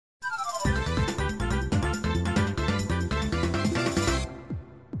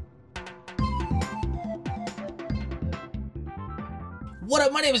What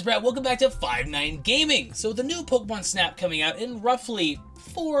up, my name is Brad, welcome back to 5-9 Gaming. So the new Pokemon Snap coming out in roughly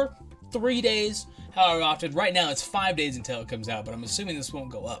 3 days, however often. Right now it's 5 days until it comes out, but I'm assuming this won't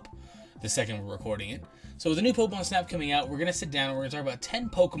go up the second we're recording it. So with the new Pokemon Snap coming out, we're going to sit down and we're going to talk about 10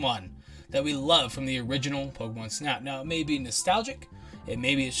 Pokemon that we love from the original Pokemon Snap. Now it may be nostalgic,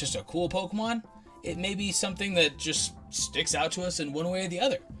 maybe it's just a cool Pokemon, it may be something that just sticks out to us in one way or the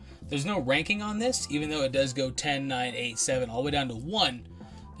other. There's no ranking on this, even though it does go 10, 9, 8, 7, all the way down to 1.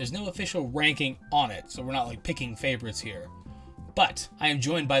 There's no official ranking on it, so we're not like picking favorites here. But I am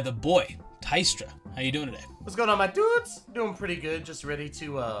joined by the boy, Tystra. How you doing today? What's going on, my dudes? Doing pretty good. Just ready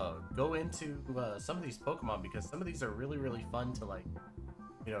to go into some of these Pokemon because some of these are really fun to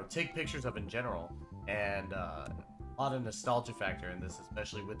take pictures of in general, and a lot of nostalgia factor in this,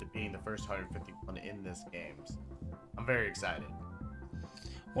 especially with it being the first 151 in this game. So I'm very excited.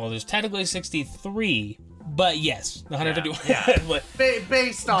 Well, there's technically 63, but yes, the 151. Yeah. But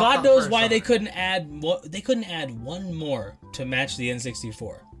based on God knows why they couldn't add one more to match the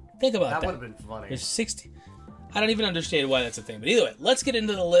N64. Think about that. That would have been funny. There's 60. I don't even understand why that's a thing. But either way, let's get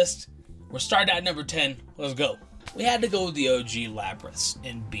into the list. We're starting at number 10. Let's go. We had to go with the OG Lapras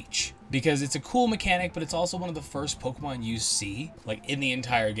in Beach because it's a cool mechanic, but it's also one of the first Pokemon you see like in the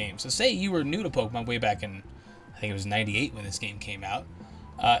entire game. So say you were new to Pokemon way back in, I think it was 98 when this game came out.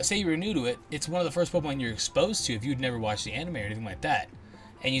 Say you were new to it, it's one of the first Pokemon you're exposed to if you'd never watched the anime or anything like that.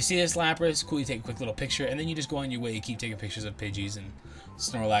 And you see this Lapras, cool, you take a quick little picture, and then you just go on your way, you keep taking pictures of Pidgeys and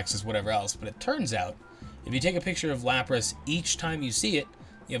Snorlaxes, whatever else. But it turns out, if you take a picture of Lapras each time you see it,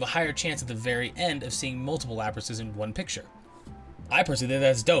 you have a higher chance at the very end of seeing multiple Laprases in one picture. I personally think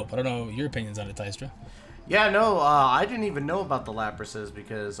that's dope. I don't know your opinions on it, Tystra. Yeah, no, I didn't even know about the Laprases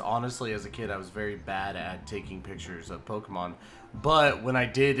because honestly, as a kid, I was very bad at taking pictures of Pokemon. But when I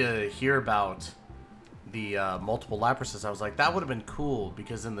did hear about the multiple Laprases, I was like, that would have been cool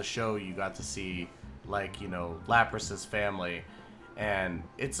because in the show you got to see, like, you know, Lapras's family, and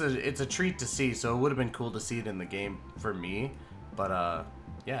it's a treat to see. So it would have been cool to see it in the game for me. But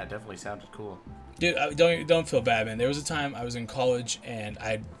yeah, it definitely sounded cool. Dude, don't feel bad, man. There was a time I was in college and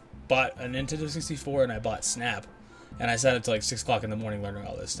I bought a Nintendo 64 and I bought Snap, and I sat up till like 6 o'clock in the morning learning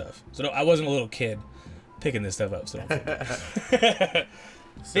all this stuff. So I wasn't a little kid picking this stuff up. So don't feel bad.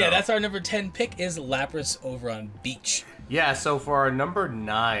 So yeah, that's our number 10 pick is Lapras over on Beach. Yeah. So for our number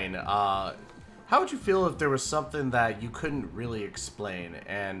 9, how would you feel if there was something that you couldn't really explain?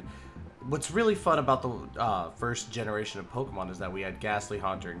 And what's really fun about the first generation of Pokemon is that we had Ghastly,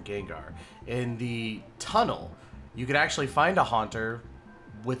 Haunter, and Gengar. In the tunnel, you could actually find a Haunter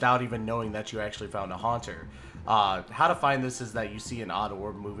without even knowing that you actually found a Haunter. How to find this is that you see an odd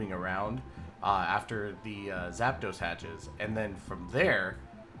orb moving around after the Zapdos hatches, and then from there,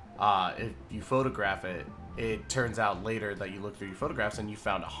 if you photograph it, it turns out later that you look through your photographs and you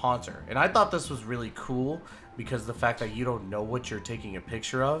found a Haunter. And I thought this was really cool because the fact that you don't know what you're taking a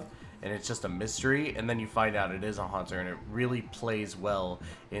picture of, and it's just a mystery, and then you find out it is a Haunter, and it really plays well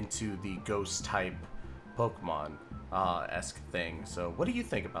into the ghost type Pokemon esque thing. So what do you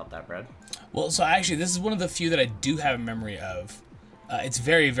think about that, Brad? Well, so actually this is one of the few that I do have a memory of. It's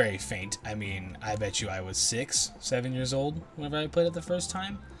very faint. I mean, I bet you I was 6, 7 years old whenever I played it the first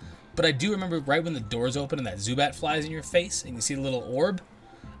time. But I do remember right when the doors open and that Zubat flies in your face and you see the little orb.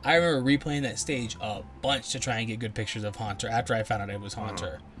 I remember replaying that stage a bunch to try and get good pictures of Haunter after I found out it was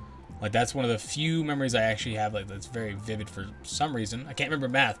Haunter. Like, that's one of the few memories I actually have like that's very vivid for some reason. I can't remember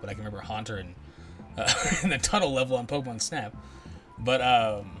math, but I can remember Haunter and the tunnel level on Pokemon Snap. But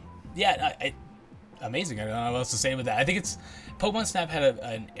yeah, amazing. I don't know what else to say with that. I think it's Pokemon Snap had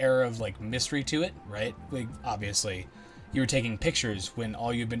an era of like mystery to it, right? Like, obviously you were taking pictures when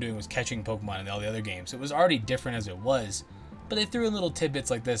all you've been doing was catching Pokemon in all the other games. It was already different as it was, but they threw in little tidbits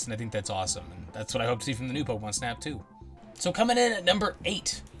like this, and I think that's awesome, and that's what I hope to see from the new Pokemon Snap too. So coming in at number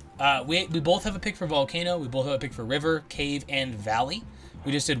 8, we both have a pick for Volcano, we both have a pick for River, Cave, and Valley.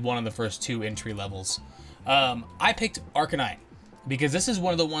 We just did one of the first 2 entry levels. I picked Arcanine because this is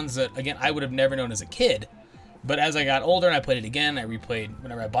one of the ones that, again, I would have never known as a kid. But as I got older and I played it again, I replayed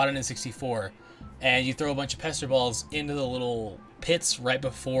whenever I bought it in 64. And you throw a bunch of Pester Balls into the little pits right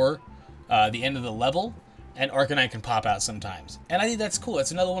before the end of the level, and Arcanine can pop out sometimes. And I think that's cool.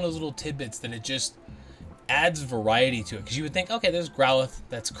 It's another one of those little tidbits that it just adds variety to it. Because you would think, okay, there's Growlithe.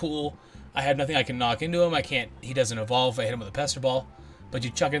 That's cool. I have nothing I can knock into him. He doesn't evolve if I hit him with a Pester Ball. But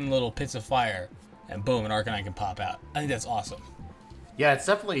you chuck in little pits of fire, and boom, an Arcanine can pop out. I think that's awesome. Yeah, it's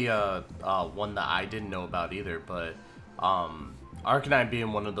definitely one that I didn't know about either, but Arcanine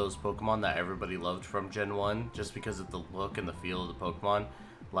being one of those Pokemon that everybody loved from Gen 1, just because of the look and the feel of the Pokemon.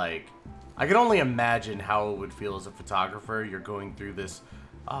 Like, I can only imagine how it would feel as a photographer. You're going through this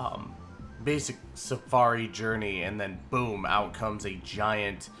basic safari journey, and then boom, out comes a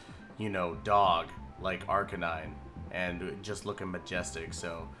giant, you know, dog like Arcanine, and just looking majestic.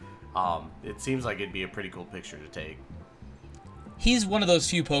 So it seems like it'd be a pretty cool picture to take. He's one of those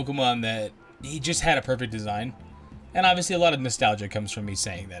few Pokemon that he just had a perfect design. And obviously a lot of nostalgia comes from me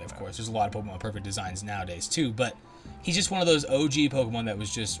saying that, of course. There's a lot of Pokemon with perfect designs nowadays, too. But he's just one of those OG Pokemon that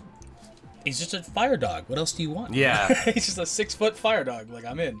was just... He's just a fire dog. What else do you want? Yeah. He's just a 6-foot fire dog. Like,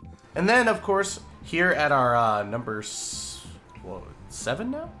 I'm in. And then, of course, here at our number...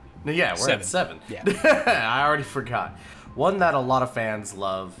 7 now? No, yeah, we're at 7. Yeah. I already forgot. One that a lot of fans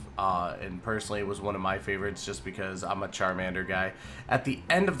love, and personally it was one of my favorites just because I'm a Charmander guy. At the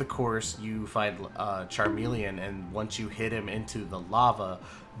end of the course, you find Charmeleon, and once you hit him into the lava,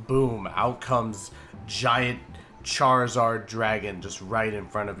 boom, out comes giant Charizard dragon just right in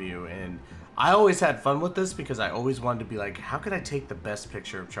front of you. And I always had fun with this because I always wanted to be like, how could I take the best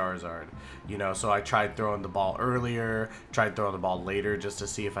picture of Charizard? You know, so I tried throwing the ball earlier, tried throwing the ball later just to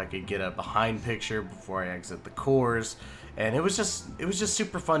see if I could get a behind picture before I exit the course. And it was just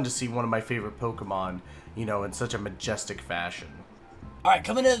super fun to see one of my favorite Pokemon, you know, in such a majestic fashion. All right,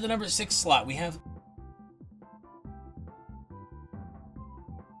 coming into the number 6 slot, we have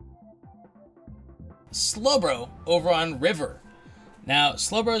Slowbro over on River. Now,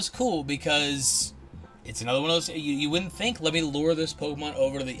 Slowbro is cool because it's another one of those, you wouldn't think, let me lure this Pokemon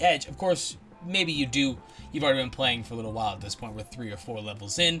over to the edge. Of course, maybe you do. You've already been playing for a little while at this point. We're 3 or 4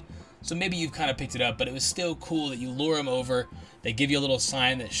 levels in. So maybe you've kind of picked it up, but it was still cool that you lure him over. They give you a little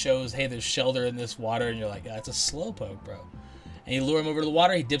sign that shows, hey, there's shelter in this water, and you're like, yeah, it's a Slowpoke, bro. And you lure him over to the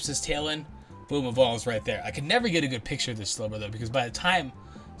water, he dips his tail in, boom, evolves right there. I could never get a good picture of this Slowbro, though, because by the time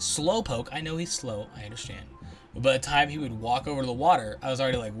Slowpoke, I know he's slow, I understand, but by the time he would walk over to the water, I was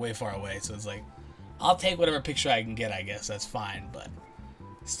already, like, way far away, so it's like, I'll take whatever picture I can get, I guess, that's fine, but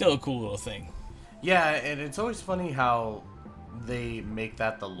still a cool little thing. Yeah, and it's always funny how they make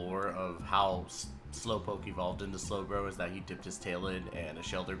that the lore of how Slowpoke evolved into Slowbro, is that he dipped his tail in and a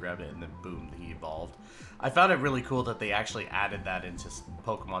shelter grabbed it and then boom, he evolved. I found it really cool that they actually added that into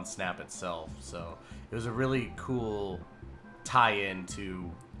Pokemon Snap itself, so it was a really cool tie-in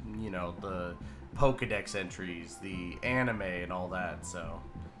to, you know, the Pokedex entries, the anime and all that, so.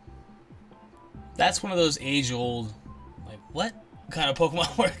 That's one of those age-old, like, what kind of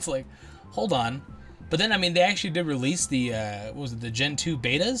Pokemon where it's like, hold on. But then, I mean, they actually did release the, what was it, the Gen 2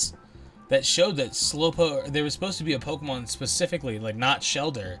 betas that showed that Slowpoke, there was supposed to be a Pokemon specifically, like not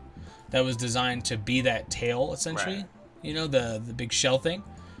Shelter, that was designed to be that tail, essentially. Right. You know, the big shell thing.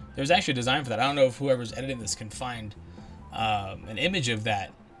 There was actually a design for that. I don't know if whoever's editing this can find an image of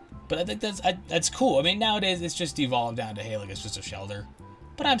that. But I think that's cool. I mean, nowadays, it's just evolved down to, hey, like, it's just a Shelter.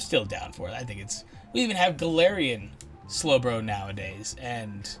 But I'm still down for it. I think it's... We even have Galarian Slowbro nowadays,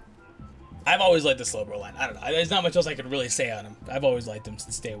 and... I've always liked the Slowbro line. I don't know. There's not much else I could really say on him. I've always liked him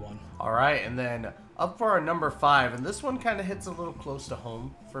since day one. All right, and then up for our number 5, and this one kind of hits a little close to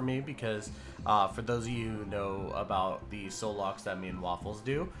home for me because for those of you who know about the Solocks that me and Waffles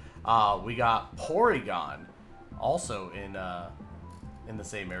do, we got Porygon also in the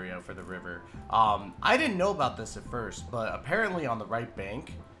same area for the river. I didn't know about this at first, but apparently on the right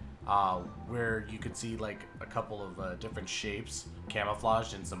bank, where you could see like a couple of different shapes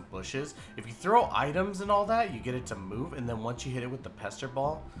camouflaged in some bushes. If you throw items and all that, you get it to move, and then once you hit it with the Pester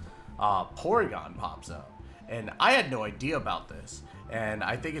Ball, Porygon pops up. And I had no idea about this, and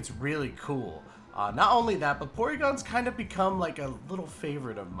I think it's really cool. Not only that, but Porygon's kind of become like a little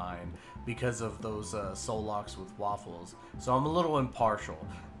favorite of mine because of those Solocks with Waffles. So I'm a little impartial.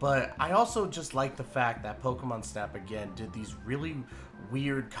 But I also just like the fact that Pokemon Snap, again, did these really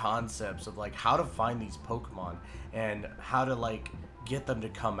weird concepts of like how to find these Pokemon and how to like get them to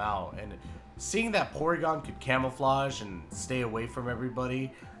come out. And seeing that Porygon could camouflage and stay away from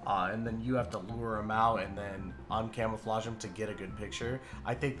everybody, and then you have to lure them out and then uncamouflage them to get a good picture,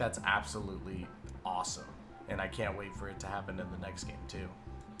 I think that's absolutely awesome. And I can't wait for it to happen in the next game too.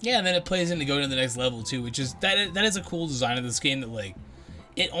 Yeah, and then it plays into going to the next level too, which is that is a cool design of this game that like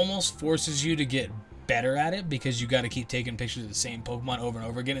it almost forces you to get better at it because you got to keep taking pictures of the same Pokemon over and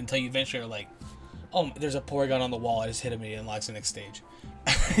over again until you eventually are like, oh, there's a Porygon on the wall, I just hit him and he unlocks the next stage.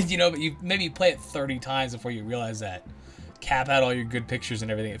 You know, but you maybe play it 30 times before you realize that. Cap out all your good pictures and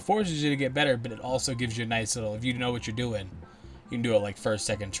everything. It forces you to get better, but it also gives you a nice little, if you know what you're doing, you can do it like first,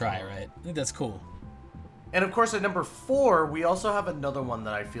 second try, right? I think that's cool. And of course, at number 4, we also have another one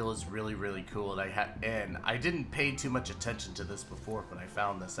that I feel is really, really cool. And I didn't pay too much attention to this before, but I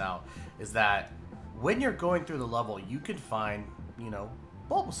found this out. Is that when you're going through the level, you can find, you know,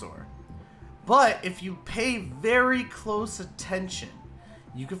 Bulbasaur. But if you pay very close attention,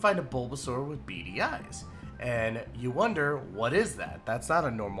 you can find a Bulbasaur with beady eyes. And you wonder, what is that? That's not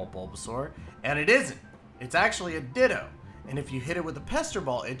a normal Bulbasaur. And it isn't. It's actually a Ditto. And if you hit it with a Pester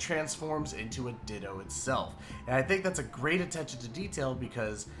Ball, it transforms into a Ditto itself. And I think that's a great attention to detail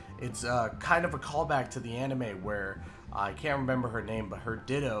because it's kind of a callback to the anime where I can't remember her name, but her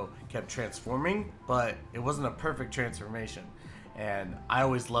Ditto kept transforming, but it wasn't a perfect transformation. And I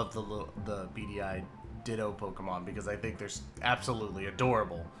always loved the beady-eyed Ditto Pokemon because I think they're absolutely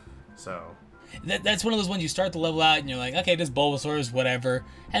adorable. So that's one of those ones you start the level out and you're like, okay, this Bulbasaur is whatever.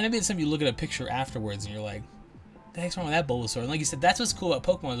 And maybe it's something you look at a picture afterwards and you're like, the heck's wrong with that Bulbasaur? And like you said, that's what's cool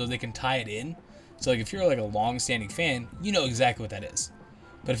about Pokemon, though, they can tie it in. So like if you're like a long-standing fan, you know exactly what that is.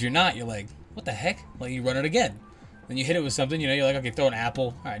 But if you're not, you're like, what the heck? Like you run it again. Then you hit it with something, you know, you're like, okay, throw an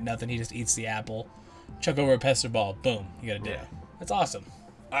apple. All right, nothing. He just eats the apple. Chuck over a Pester Ball. Boom. You got a Ditto. That's awesome.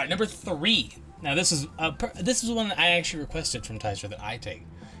 All right, number 3. Now, this is one that I actually requested from Tystra that I take.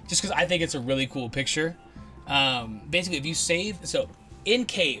 Just because I think it's a really cool picture. Basically, if you save... So, in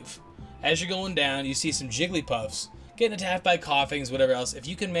Cave, as you're going down, you see some Jigglypuffs getting attacked by Coughings, whatever else. If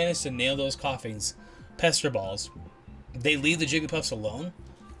you can manage to nail those Coughings, Pester Balls, they leave the Jigglypuffs alone.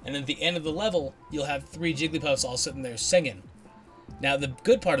 And at the end of the level, you'll have 3 Jigglypuffs all sitting there singing. Now, the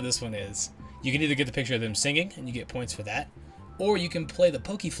good part of this one is, you can either get the picture of them singing, and you get points for that, or you can play the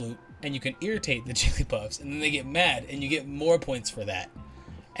Poke Flute, and you can irritate the Jigglypuffs, and then they get mad, and you get more points for that.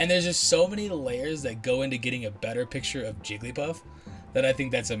 And there's just so many layers that go into getting a better picture of Jigglypuff, that I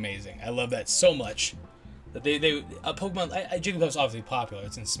think that's amazing. I love that so much. That Jigglypuff's obviously popular,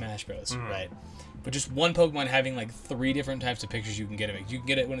 it's in Smash Bros, right? But just one Pokemon having like 3 different types of pictures you can get it. You can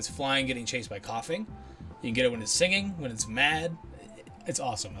get it when it's flying, getting chased by Coughing. You can get it when it's singing, when it's mad. It's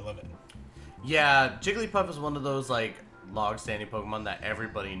awesome. I love it. Yeah, Jigglypuff is one of those like long-standing Pokemon that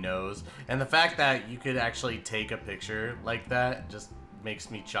everybody knows, and the fact that you could actually take a picture like that just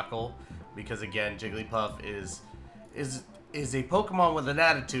makes me chuckle because again, Jigglypuff is a Pokemon with an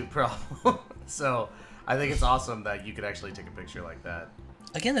attitude problem. So I think it's awesome that you could actually take a picture like that.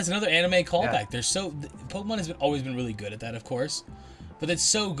 Again, that's another anime callback. Pokemon has always been really good at that, of course. But it's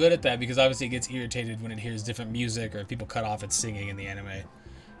so good at that because obviously it gets irritated when it hears different music or if people cut off its singing in the anime.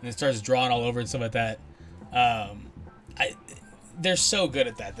 And it starts drawing all over and stuff like that. They're so good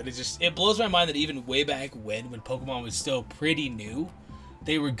at that it blows my mind that even way back when Pokemon was still pretty new,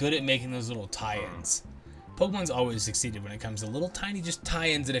 they were good at making those little tie-ins. Pokemon's always succeeded when it comes to little tiny just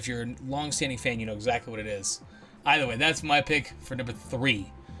tie-ins that if you're a long-standing fan, you know exactly what it is. Either way, that's my pick for number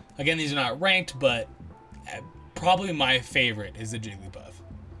 3. Again, these are not ranked, but probably my favorite is the Jigglypuff.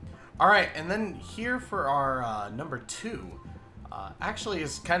 All right, and then here for our number 2, actually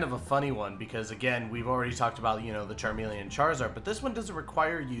is kind of a funny one because again, we've already talked about, you know, the Charmeleon and Charizard, but this one doesn't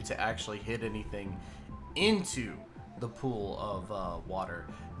require you to actually hit anything into the pool of water.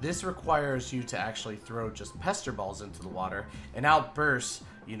 This requires you to actually throw just Pester Balls into the water and outbursts,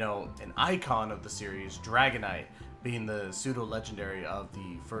 you know, an icon of the series, Dragonite, being the pseudo-legendary of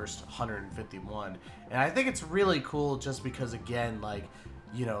the first 151. And I think it's really cool just because, again, like,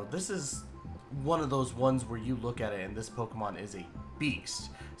 you know, this is one of those ones where you look at it and this Pokemon is a beast.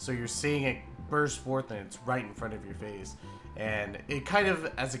 So you're seeing it burst forth and it's right in front of your face. And it kind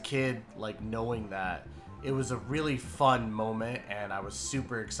of, as a kid, like, knowing that, it was a really fun moment, and I was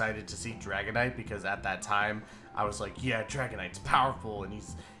super excited to see Dragonite because at that time I was like, yeah, Dragonite's powerful and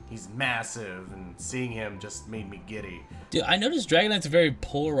he's massive, and seeing him just made me giddy. Dude, I noticed Dragonite's a very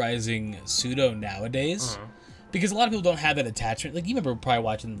polarizing pseudo nowadays because a lot of people don't have that attachment. Like, you remember probably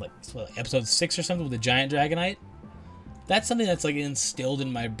watching like episode 6 or something with the giant Dragonite? That's something that's like instilled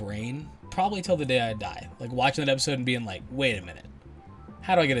in my brain probably till the day I die. Like watching that episode and being like, wait a minute,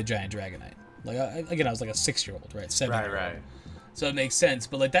 how do I get a giant Dragonite? Like, again, I was like a 6-year-old, right? 7-year-old. Right. So it makes sense.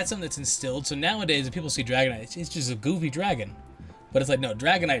 But, like, that's something that's instilled. So nowadays, if people see Dragonite, it's just a goofy dragon. But it's like, no,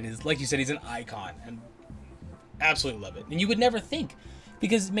 Dragonite is, like you said, he's an icon. And absolutely love it. And you would never think.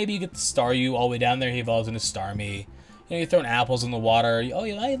 Because maybe you get the Staryu all the way down there. He evolves into Starmie. You know, you're throwing apples in the water. Oh,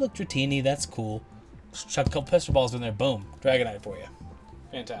 yeah, hey, look, Dratini. That's cool. Just chuck a couple Pester Balls in there. Boom. Dragonite for you.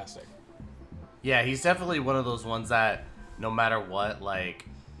 Fantastic. Yeah, he's definitely one of those ones that no matter what, like,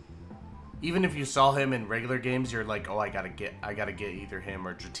 even if you saw him in regular games, you're like, oh, I gotta get either him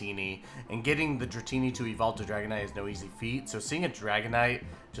or Dratini. And getting the Dratini to evolve to Dragonite is no easy feat. So seeing a Dragonite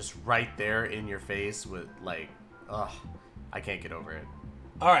just right there in your face with, like, I can't get over it.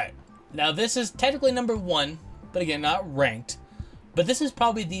 All right. Now, this is technically number 1, but again, not ranked. But this is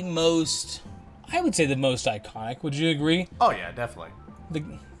probably the most, I would say the most iconic. Would you agree? Oh, yeah, definitely.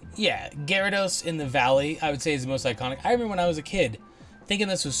 Yeah, Gyarados in the Valley, I would say, is the most iconic. I remember when I was a kid, thinking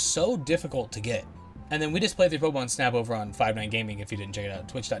this was so difficult to get. And then we just played through Pokemon Snap over on 59 Gaming, if you didn't check it out,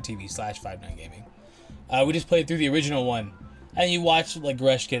 twitch.tv/59 Gaming. We just played through the original one, and you watch like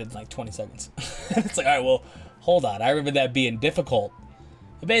Gresh get it in like 20 seconds. It's like, all right, well, hold on. I remember that being difficult.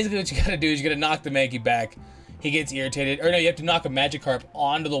 But basically what you gotta do is you gotta knock the Mankey back. He gets irritated. Or no, you have to knock a Magikarp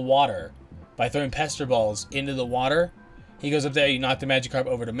onto the water by throwing Pester Balls into the water. He goes up there, you knock the Magikarp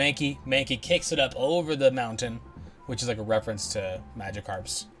over to Mankey. Mankey kicks it up over the mountain, which is like a reference to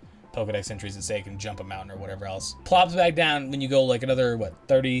Magikarp's Pokedex entries that say it can jump a mountain or whatever else. Plops back down when you go like another,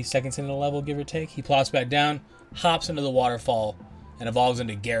 30 seconds into the level, give or take. He plops back down, hops into the waterfall, and evolves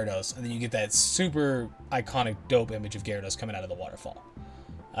into Gyarados. And then you get that super iconic, dope image of Gyarados coming out of the waterfall.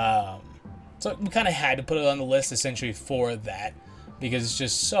 So we kind of had to put it on the list essentially for that, because it's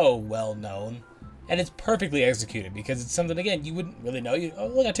just so well known. And it's perfectly executed, because it's something, again, you wouldn't really know. Oh,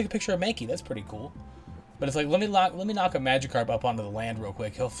 look, I took a picture of Mankey. That's pretty cool. But it's like, let me knock a Magikarp up onto the land real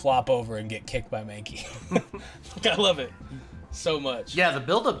quick. He'll flop over and get kicked by Mankey. I love it so much. Yeah, the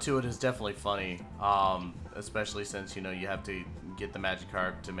build-up to it is definitely funny, especially since, you have to get the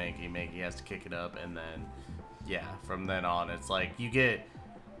Magikarp to Mankey. Mankey has to kick it up, and then, yeah, from then on, it's like you get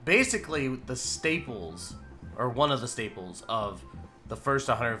basically the staples, or one of the staples, of the first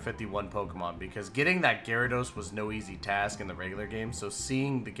 151 Pokemon, because getting that Gyarados was no easy task in the regular game. So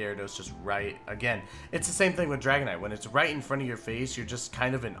seeing the Gyarados just right, again, it's the same thing with Dragonite. When it's right in front of your face, you're just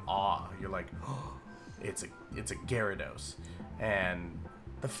kind of in awe. You're like, oh, it's a Gyarados. And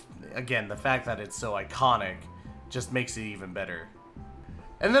again, the fact that it's so iconic just makes it even better.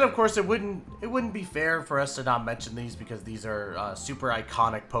 And then, of course, it wouldn't be fair for us to not mention these, because these are super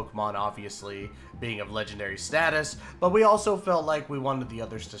iconic Pokemon, obviously, being of legendary status. But we also felt like we wanted the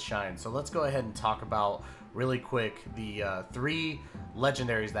others to shine. So let's go ahead and talk about, really quick, the 3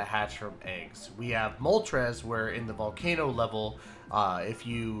 legendaries that hatch from eggs. We have Moltres, where in the Volcano level, if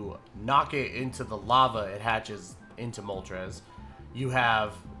you knock it into the lava, it hatches into Moltres. You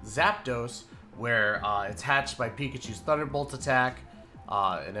have Zapdos, where it's hatched by Pikachu's Thunderbolt attack.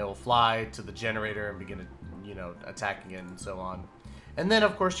 And it will fly to the generator and begin, attacking it and so on. And then,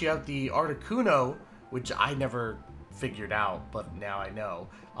 of course, you have the Articuno, which I never figured out, but now I know,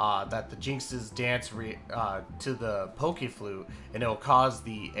 that the Jinxes dance to the Pokeflute, and it will cause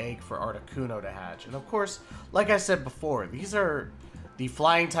the egg for Articuno to hatch. And, of course, like I said before, these are the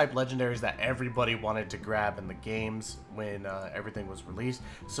flying type legendaries that everybody wanted to grab in the games when everything was released.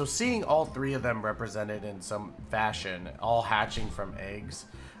 So seeing all 3 of them represented in some fashion, all hatching from eggs,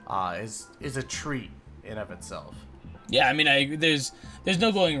 is a treat in of itself. Yeah, I mean, there's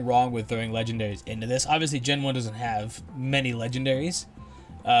no going wrong with throwing legendaries into this. Obviously, Gen 1 doesn't have many legendaries.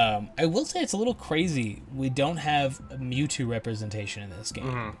 I will say it's a little crazy we don't have a Mewtwo representation in this game.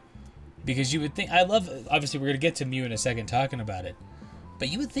 Mm-hmm. Because you would think, obviously we're going to get to Mew in a second talking about it, but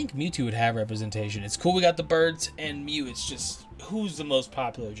you would think Mewtwo would have representation. It's cool we got the birds and Mew. It's just, who's the most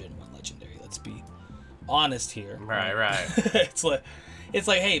popular Gen 1 legendary? Let's be honest here. Right. it's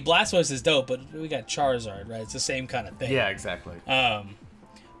like, hey, Blastoise is dope, but we got Charizard, right? It's the same kind of thing. Yeah, exactly.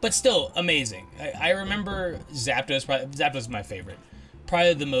 But still, amazing. I remember Zapdos. Zapdos is my favorite.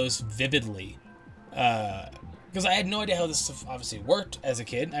 Probably the most vividly. Because I had no idea how this stuff obviously worked as a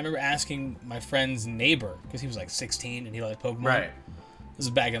kid. I remember asking my friend's neighbor, because he was like 16 and he liked Pokemon. Right. This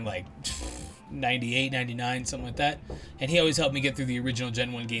was back in like 98, 99, something like that. And he always helped me get through the original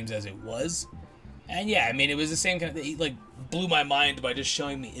Gen 1 games as it was. And yeah, I mean, it was the same kind of thing. He like blew my mind by just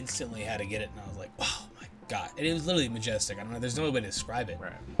showing me instantly how to get it. And I was like, oh my God. And it was literally majestic. I don't know. There's no way to describe it.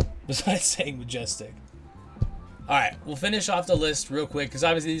 Right. Besides saying majestic. All right. We'll finish off the list real quick, because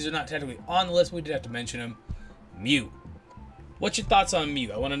obviously these are not technically on the list. We did have to mention them. Mew. What's your thoughts on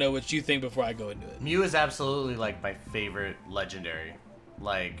Mew? I want to know what you think before I go into it. Mew is absolutely like my favorite legendary.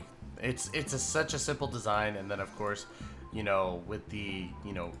 Like, it's such a simple design, and then of course, with the,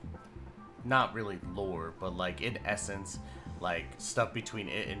 not really lore, but like in essence, like stuff between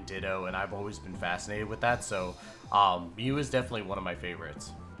it and Ditto, and I've always been fascinated with that. So, Mew is definitely one of my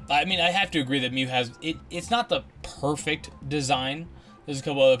favorites. I mean, I have to agree that Mew has it. It's not the perfect design. There's a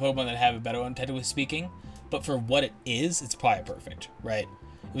couple other Pokemon that have a better one, technically speaking. But for what it is, it's probably perfect, right?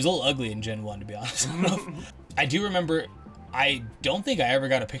 It was a little ugly in Gen 1, to be honest. I do remember, I don't think I ever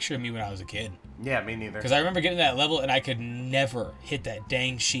got a picture of me when I was a kid. Yeah, me neither. Because I remember getting to that level, and I could never hit that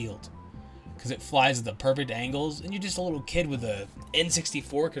dang shield. Because it flies at the perfect angles, and you're just a little kid with a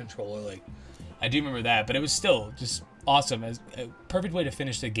N64 controller. Like, I do remember that, but it was still just awesome. As a perfect way to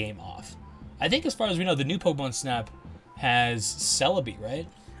finish the game off. I think as far as we know, the new Pokemon Snap has Celebi, right?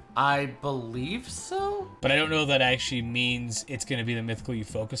 I believe so. But I don't know if that actually means it's going to be the mythical you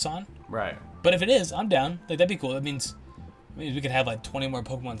focus on. Right. But if it is, I'm down. Like, that'd be cool. That means means we could have like 20 more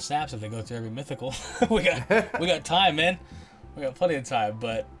Pokemon Snaps if they go through every mythical. we got time, man. We got plenty of time,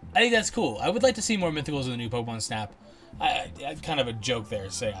 but I think that's cool. I would like to see more mythicals in the new Pokemon Snap. I kind of a joke there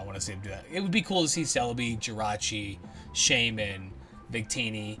saying I want to see him do that. It would be cool to see Celebi, Jirachi, Shaman,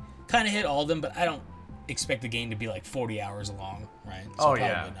 Victini, kind of hit all of them, but I don't expect the game to be like 40 hours long, right? So probably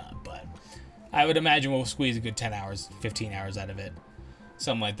not, but I would imagine we'll squeeze a good 10 hours, 15 hours out of it.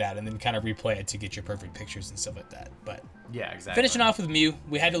 Something like that, and then kind of replay it to get your perfect pictures and stuff like that. But yeah, exactly. Finishing off with Mew,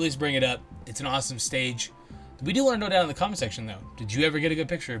 we had to at least bring it up. It's an awesome stage. We do want to know down in the comment section, though, did you ever get a good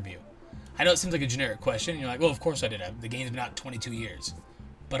picture of Mew? I know it seems like a generic question, and you're like, well, of course I did. The game's been out 22 years.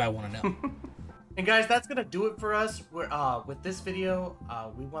 But I want to know. And guys, that's going to do it for us. With this video,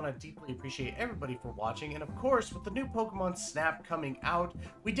 we want to deeply appreciate everybody for watching. And of course, with the new Pokemon Snap coming out,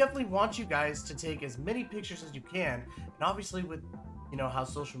 we definitely want you guys to take as many pictures as you can. And obviously with, you know, how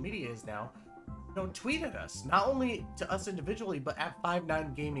social media is now, you know, tweet at us. Not only to us individually, but at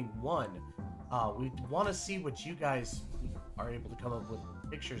 59gaming1. We want to see what you guys are able to come up with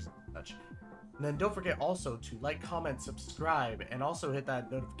pictures and such. And then don't forget also to like, comment, subscribe, and also hit that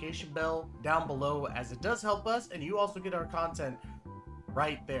notification bell down below, as it does help us, and you also get our content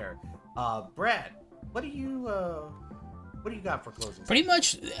right there. Brad, what do you got for closing? Pretty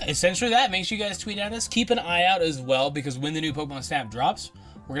much, essentially that. Make sure you guys tweet at us. Keep an eye out as well, because when the new Pokemon Snap drops,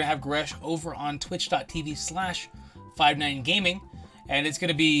 we're going to have Gresh over on twitch.tv/59gaming, and it's going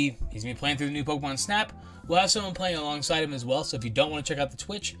to be, he's going to be playing through the new Pokemon Snap. We'll have someone playing alongside him as well, so if you don't want to check out the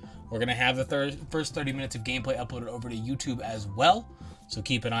Twitch, we're going to have the first 30 minutes of gameplay uploaded over to YouTube as well, so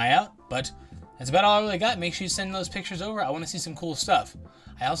keep an eye out. But that's about all I really got. Make sure you send those pictures over. I want to see some cool stuff.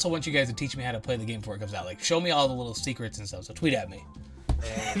 I also want you guys to teach me how to play the game before it comes out. Like, show me all the little secrets and stuff, so tweet at me.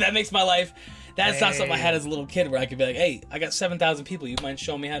 That makes my life... That's not something I had as a little kid where I could be like, hey, I got 7,000 people. You mind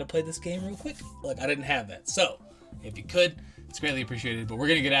showing me how to play this game real quick? Look, I didn't have that. So, if you could, it's greatly appreciated. But we're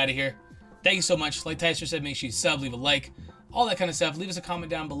going to get out of here. Thank you so much. Like Tystra said, make sure you sub, leave a like, all that kind of stuff. Leave us a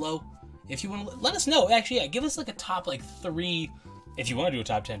comment down below. If you want to let us know, actually, yeah, give us like a top like 3. If you want to do a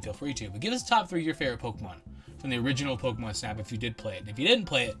top 10, feel free to. But give us a top 3 of your favorite Pokemon from the original Pokemon Snap if you did play it. And if you didn't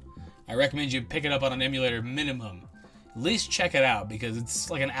play it, I recommend you pick it up on an emulator minimum. At least check it out, because it's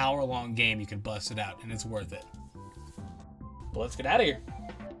like an hour-long game. You can bust it out, and it's worth it. But let's get out of here.